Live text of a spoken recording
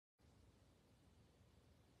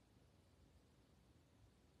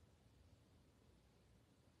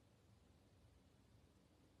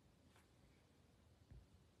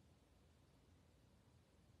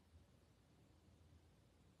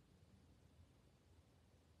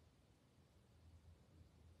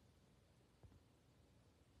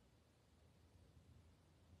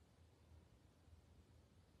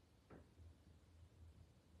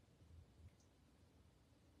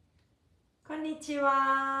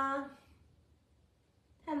Konnichiwa.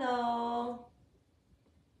 Hello.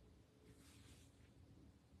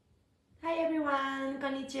 Hi everyone.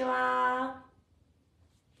 Konnichiwa.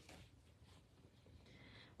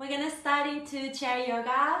 We're gonna start into chair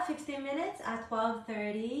yoga, 15 minutes at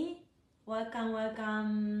 12:30. Welcome,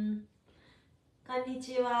 welcome.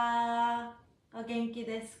 Konnichiwa. O genki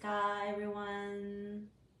desu ka, everyone?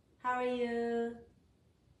 How are you?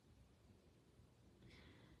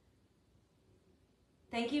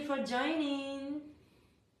 Thank you for joining.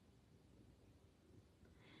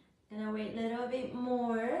 Gonna wait a little bit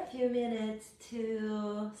more, a few minutes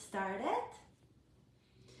to start it.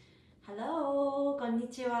 Hello,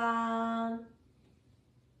 konnichiwa.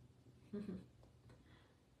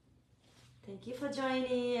 Thank you for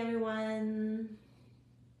joining, everyone.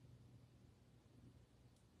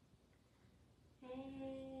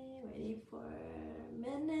 Okay, waiting for a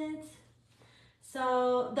minute.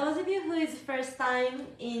 So those of you who is first time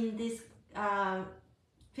in this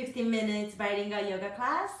 15 minutes bilingual yoga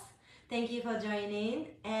class, thank you for joining.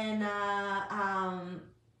 And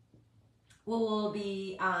we will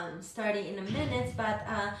be starting in a minute, but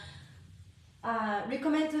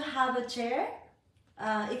recommend to have a chair.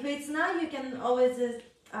 If it's not, you can always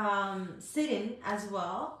sit in as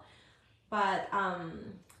well, but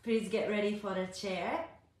please get ready for the chair.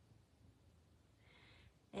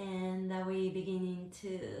 And we're beginning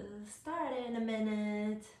to start in a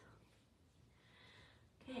minute.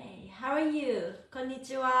 Okay, how are you?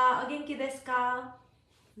 Konnichiwa, o genki desu ka?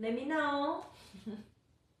 Let me know.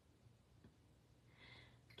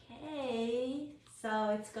 Okay,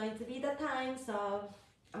 so it's going to be the time, so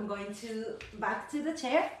I'm going to back to the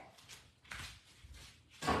chair.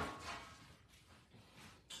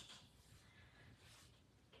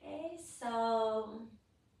 Okay, so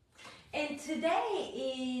and today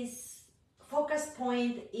is focus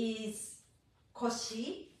point is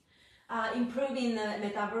koshi, improving the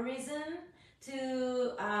metabolism.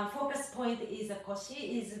 To focus point is a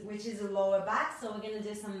koshi, which is a lower back. So we're gonna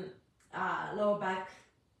do some lower back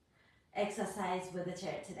exercise with the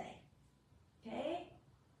chair today. Okay.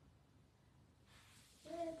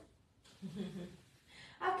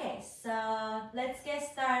 Okay, so let's get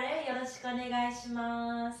started. よろしくお願いし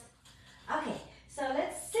ます。Okay, so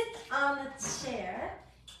let's sit on a chair,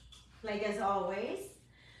 like as always.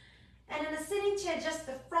 And in a sitting chair, just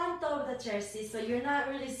the front of the chair seat. So you're not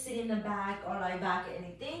really sitting in the back or like back or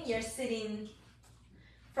anything. You're sitting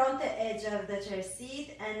from the edge of the chair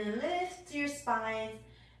seat and then lift your spine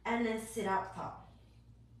and then sit up tall.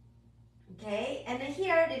 Okay, and then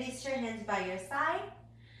here, release your hands by your side.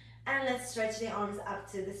 And let's stretch the arms up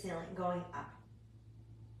to the ceiling, going up.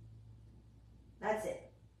 That's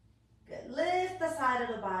it. Good. Lift the side of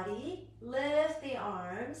the body. Lift the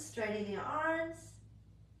arms, straighten your arms.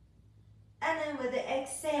 And then with the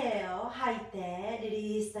exhale, 吐いて,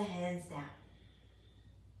 release the hands down.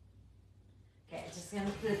 Okay, just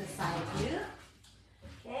gonna put the side view.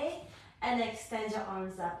 Okay, and extend your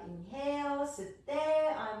arms up. Inhale, sit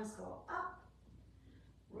there, arms go up.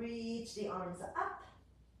 Reach the arms up.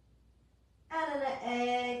 And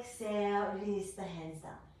then exhale, release the hands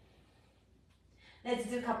down. Let's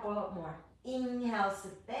do a couple more. Inhale,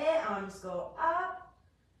 sit there, arms go up.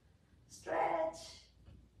 Stretch.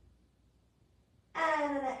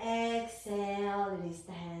 And then exhale, release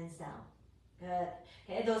the hands down. Good.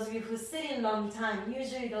 Okay, those of you who sit in long time,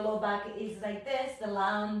 usually the low back is like this, the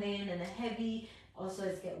rounding and the heavy. Also,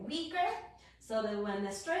 it's get weaker. So that when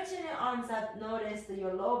the stretching your arms up, notice that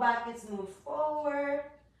your low back is moved forward.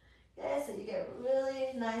 Okay, so you get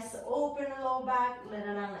really nice open low back, let it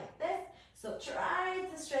down like this. So try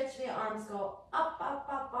to stretch the arms, go up, up,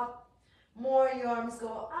 up, up. More your arms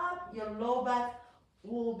go up, your low back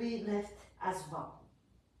will be lifted as well.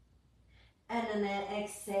 And then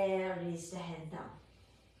exhale, reach the hand down.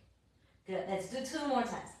 Good, let's do 2 more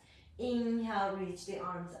times. Inhale, reach the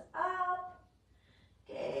arms up.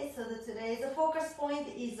 Okay, so today's focus point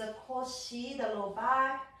is the koshi, the low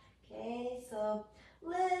back. Okay, so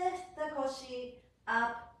lift the koshi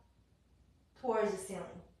up towards the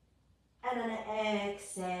ceiling. And then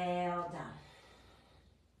exhale down.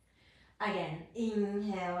 Again,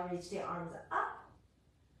 inhale, reach the arms up.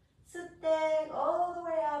 Sit there, all the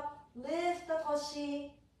way up. Lift the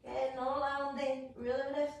koshi. Okay, no rounding, really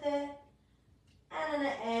lift it. And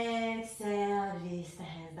then exhale, release the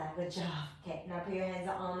hands down. Good job. Okay, now put your hands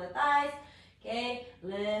on the thighs. Okay,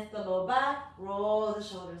 lift the low back, roll the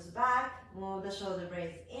shoulders back, move the shoulder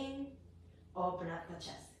blades in, open up the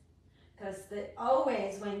chest. Because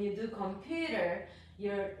always when you do computer,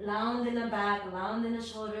 you're rounding the back, rounding the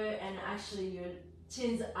shoulder, and actually your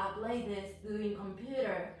chin's up like this doing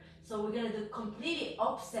computer. So we're gonna do completely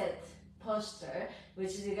opposite posture, which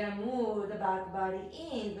is you're gonna move the back body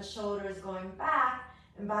in, the shoulders going back,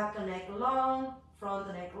 and back of neck long, front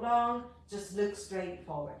of neck long, just look straight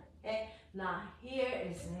forward, okay? Not here,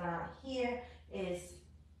 is not here, is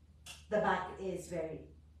the back is very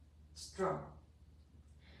strong.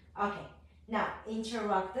 Okay, now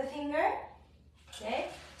interlock the finger, okay?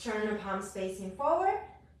 Turn your palms facing forward,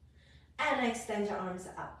 and extend your arms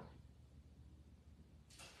up.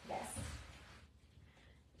 Yes.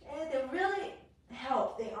 And they really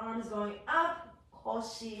help the arms going up.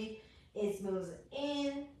 Koshi is moves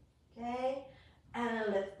in, okay?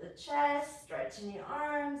 And lift the chest, stretching your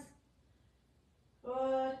arms.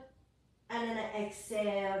 Good. And then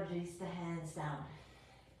exhale, release the hands down.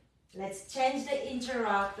 Let's change the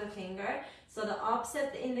interlock the finger. So the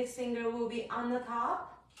opposite index finger will be on the top.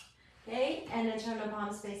 Okay, and then turn the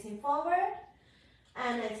palms facing forward.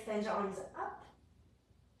 And extend your arms up.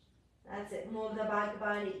 That's it. Move the back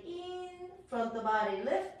body in. Front the body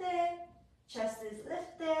lifted. Chest is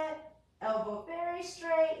lifted. Elbow very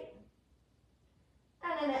straight.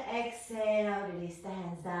 And then exhale, release the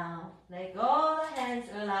hands down. Let go of the hands,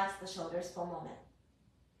 relax the shoulders for a moment.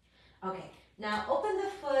 Okay, now open the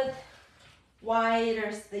foot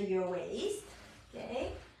wider than your waist.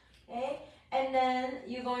 Okay, okay. And then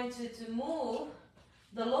you're going to move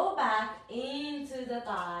the lower back into the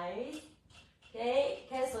thighs. Okay,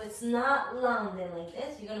 okay, so it's not landing like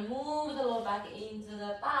this. You're gonna move the lower back into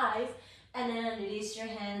the thighs and then release your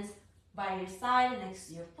hands by your side next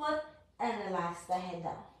to your foot and relax the head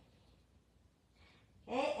down.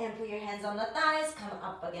 Okay, and put your hands on the thighs, come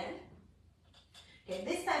up again. Okay,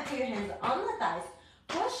 this time put your hands on the thighs.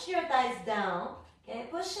 Push your thighs down. Okay,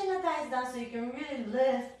 pushing the thighs down so you can really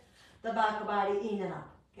lift the back body in and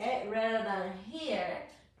up. Okay, rather than here,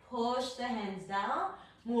 push the hands down,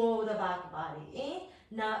 move the back body in.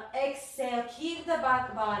 Now exhale, keep the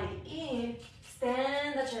back body in,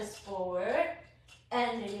 stand the chest forward,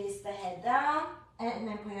 and release the head down, and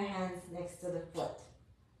then put your hands next to the foot.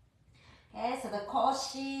 Okay, so the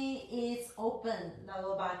koshi is open, the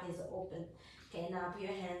lower back is open. Okay, now put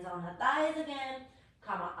your hands on the thighs again,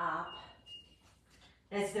 come up.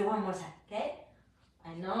 Let's do one more time, okay?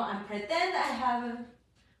 I know, I'm pretend I have a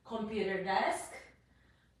computer desk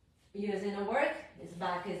using the work. His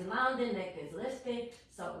back is mounted, neck is lifted.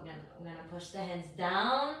 So we're gonna push the hands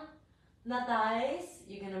down the thighs.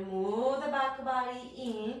 You're gonna move the back body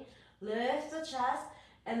in, lift the chest,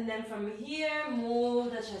 and then from here,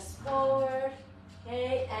 move the chest forward.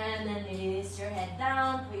 Okay, and then release your head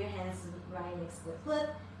down, put your hands right next to the foot,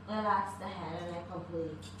 relax the head and neck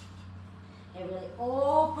completely. And really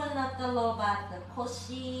open up the lower back, the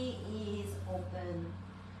koshi is open.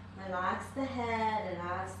 Relax the head,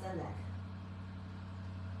 relax the neck.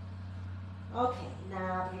 Okay,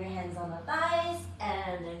 now put your hands on the thighs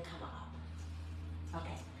and then come up.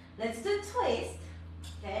 Okay, let's do twist.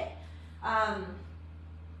 Okay,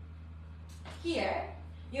 here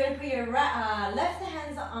you're gonna put your left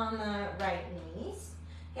hands on the right knees.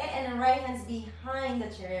 Okay, and the right hands behind the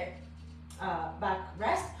chair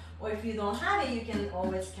backrest. Or if you don't have it, you can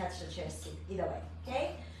always catch the chair seat. Either way.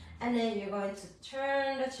 Okay, and then you're going to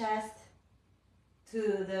turn the chest to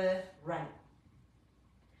the right.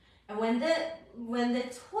 And when the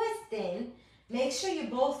twisting, make sure you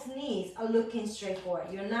both knees are looking straight forward.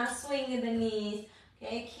 You're not swinging the knees.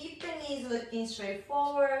 Okay, keep the knees looking straight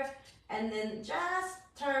forward, and then just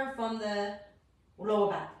turn from the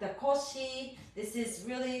lower back. The koshi. This is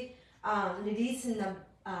really releasing the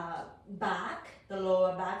back, the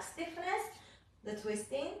lower back stiffness, the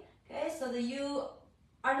twisting. Okay, so that you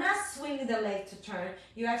are not swinging the leg to turn.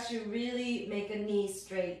 You actually really make a knee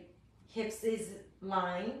straight. Hips is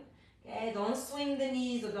line. Okay, don't swing the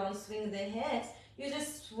knees or don't swing the hips. You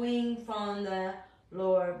just swing from the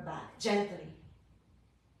lower back gently.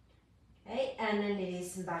 Okay, and then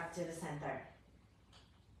release back to the center.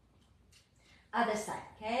 Other side.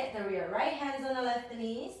 Okay, the rear right hands on the left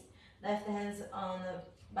knees, left hands on the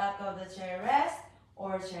back of the chair rest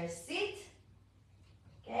or chair seat.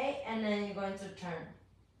 Okay, and then you're going to turn.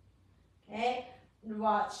 Okay,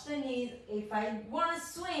 watch the knees. If I want to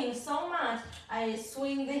swing so much, I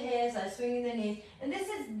swing the hips, I swing the knees, and this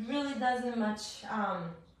is really doesn't much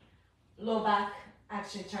low back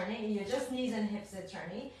actually turning. You're just knees and hips are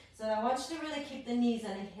turning. So I want you to really keep the knees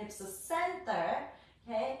and hips the center.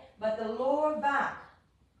 Okay, but the lower back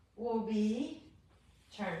will be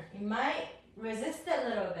turned. You might resist a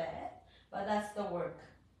little bit, but that's the work.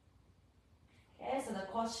 Okay, so the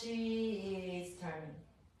koshi is turning.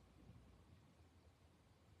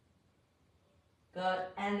 Good,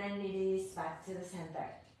 and then release back to the center.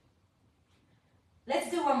 Let's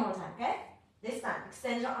do one more time, okay? This time,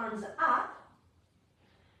 extend your arms up.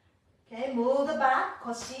 Okay, move the back,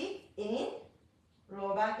 koshi in,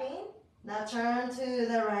 roll back in. Now turn to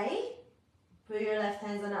the right. Put your left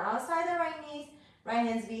hands on the outside of the right knees, right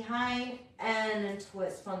hands behind, and then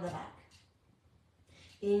twist from the back.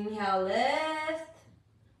 Inhale, lift.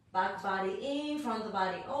 Back body in, front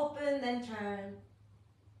body open, then turn.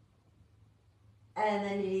 And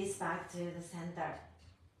then release back to the center.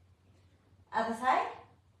 Other side.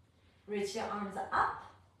 Reach your arms up.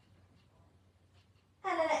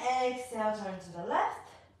 And then exhale, turn to the left.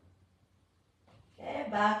 Okay,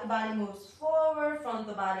 back body moves forward, front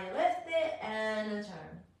body lift it, and then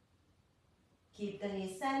turn. Keep the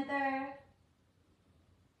knee center.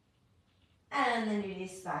 And then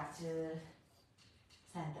release back to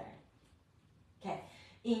center. Okay,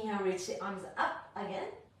 inhale, reach the arms up again.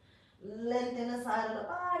 Lengthen the side of the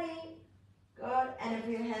body. Good, and then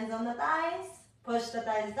put your hands on the thighs. Push the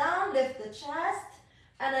thighs down, lift the chest.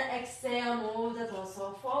 And then exhale, move the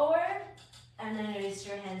torso forward. And then release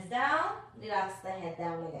your hands down. Relax the head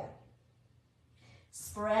down again.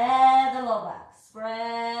 Spread the low back.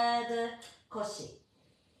 Spread the koshi.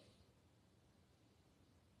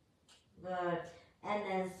 Good. And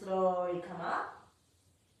then slowly come up.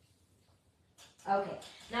 Okay,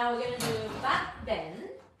 now we're going to do back bend.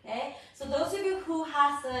 Okay, so those of you who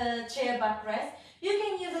has a chair back rest, you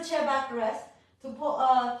can use a chair back rest to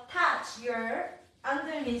touch your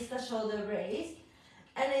underneath the shoulder blades,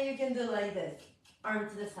 and then you can do like this, arm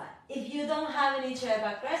to the side. If you don't have any chair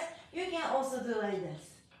back rest, you can also do like this.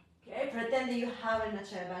 Okay, pretend that you have in a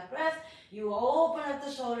chair back rest. You open up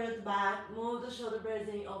the shoulders back, move the shoulder blades,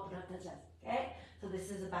 and you open up the chest. Okay, so this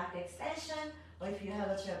is a back extension. Or if you have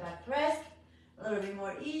a chair back rest, a little bit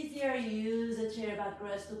more easier, you use a chair back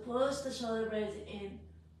rest to push the shoulder blades in,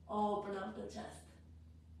 open up the chest.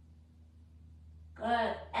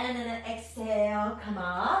 Good, and then exhale, come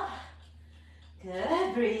up.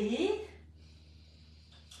 Good, breathe.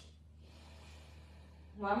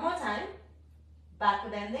 One more time. Back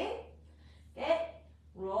bending. Okay,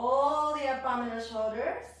 roll the abdominal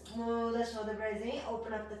shoulders, move the shoulder blades in,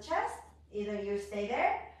 open up the chest. Either you stay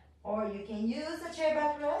there, or you can use the chair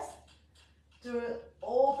back rest to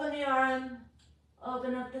open your arm,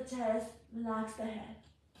 open up the chest, relax the head.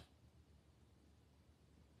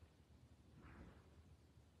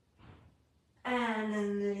 And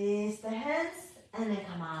then release the hands, and then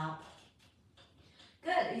come up.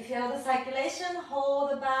 Good, you feel the circulation,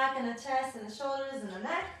 hold the back and the chest and the shoulders and the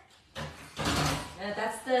neck.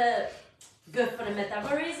 That's good for the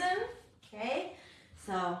metabolism, okay?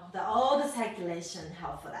 So all the circulation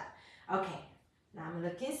help for that. Okay, now I'm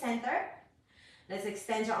looking center. Let's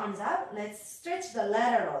extend your arms out. Let's stretch the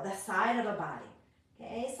lateral, the side of the body.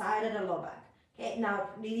 Okay, side of the low back. Okay, now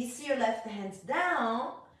release your left hands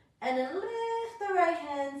down and then lift the right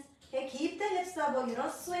hands. Okay, keep the hips double. You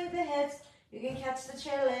don't swing the hips. You can catch the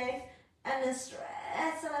chair legs and then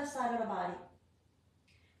stretch the left side of the body.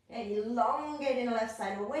 Okay, elongate the left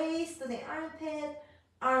side, waist to the armpit,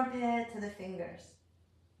 armpit to the fingers.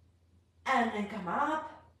 And then come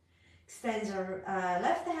up. Extend your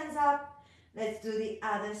left hands up. Let's do the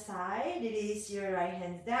other side. Release your right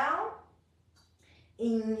hands down.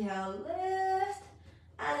 Inhale, lift.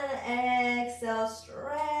 And then exhale,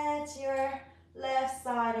 stretch your left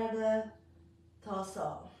side of the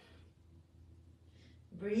torso.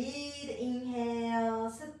 Breathe,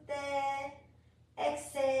 inhale, sute.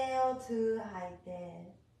 Exhale to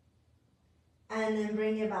haite. And then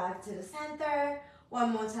bring it back to the center.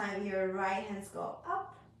 One more time, your right hands go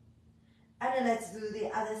up. And then let's do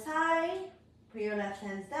the other side. Put your left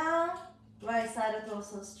hands down. Right side of the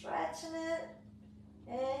torso, stretching it.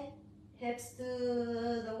 Okay. Hips to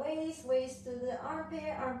the waist, waist to the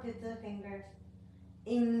armpit, armpit to the fingers.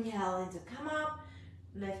 Inhale into come up.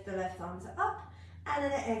 Lift the left arms up. And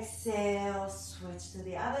then exhale, switch to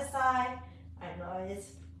the other side. I know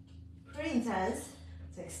it's pretty intense.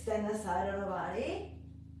 So extend the side of the body.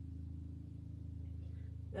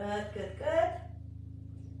 Good, good, good.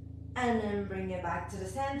 And then bring it back to the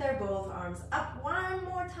center, both arms up one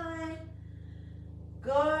more time.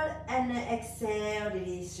 Good, and then exhale,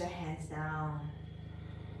 release your hands down.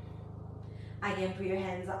 Again, put your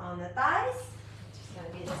hands on the thighs. Just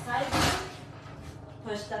gonna be the side view.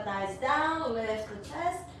 Push the thighs down, lift the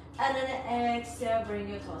chest, and then exhale, bring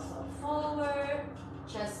your torso forward,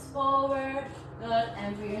 chest forward. Good,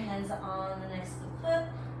 and put your hands on the next foot.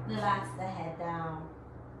 Relax the head down.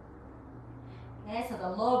 Okay, so the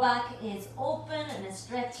lower back is open and it's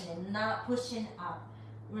stretching, not pushing up.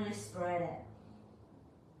 Really spread it.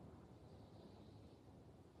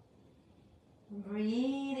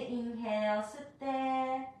 Breathe, inhale, 吸って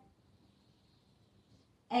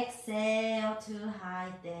exhale to 吐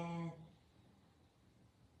いて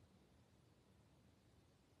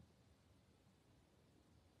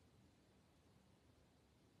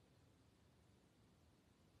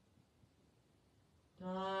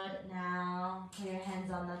Good. Now put your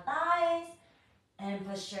hands on the thighs and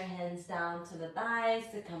push your hands down to the thighs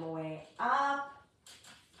to come away up.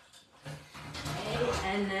 Okay,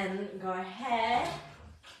 and then go ahead,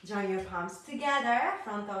 join your palms together,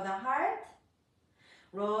 front of the heart.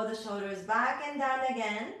 Roll the shoulders back and down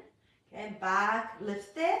again. Okay, back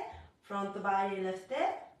lifted, front body lifted.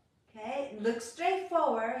 Okay, look straight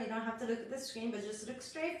forward. You don't have to look at the screen, but just look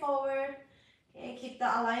straight forward. Okay, keep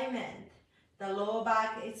the alignment. The lower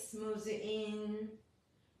back is moves in,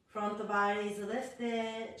 front body is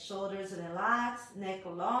lifted, shoulders relaxed, neck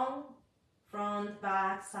long, front,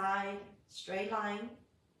 back, side, straight line.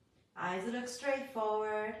 Eyes look straight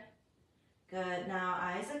forward. Good. Now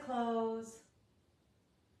eyes are closed.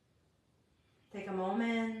 Take a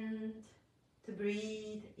moment to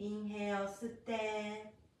breathe. Inhale, 吸っ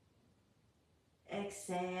て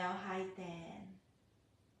exhale, 吐いて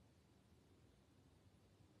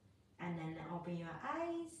and then open your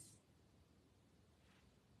eyes.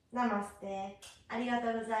 Namaste. ありがと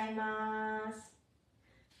うございます。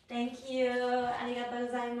Thank you. ありがとう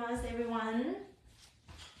ございます everyone.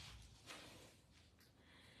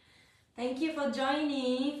 Thank you for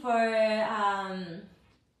joining for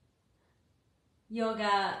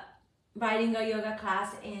yoga, bilingual yoga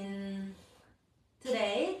class in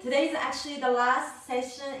today. Today is actually the last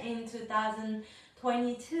session in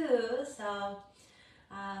 2022. So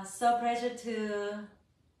pleasure to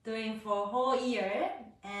doing for a whole year,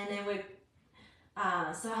 and then we're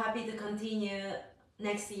so happy to continue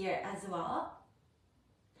next year as well.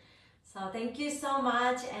 So thank you so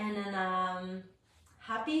much, and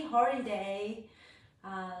happy holiday,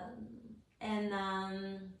 and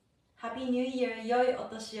Happy New Year. Yoi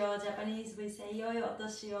otoshi o. Japanese we say yoi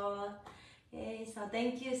otoshi o. Okay, so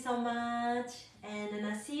thank you so much, and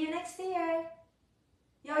I'll see you next year.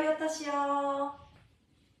 Yoi otoshi o.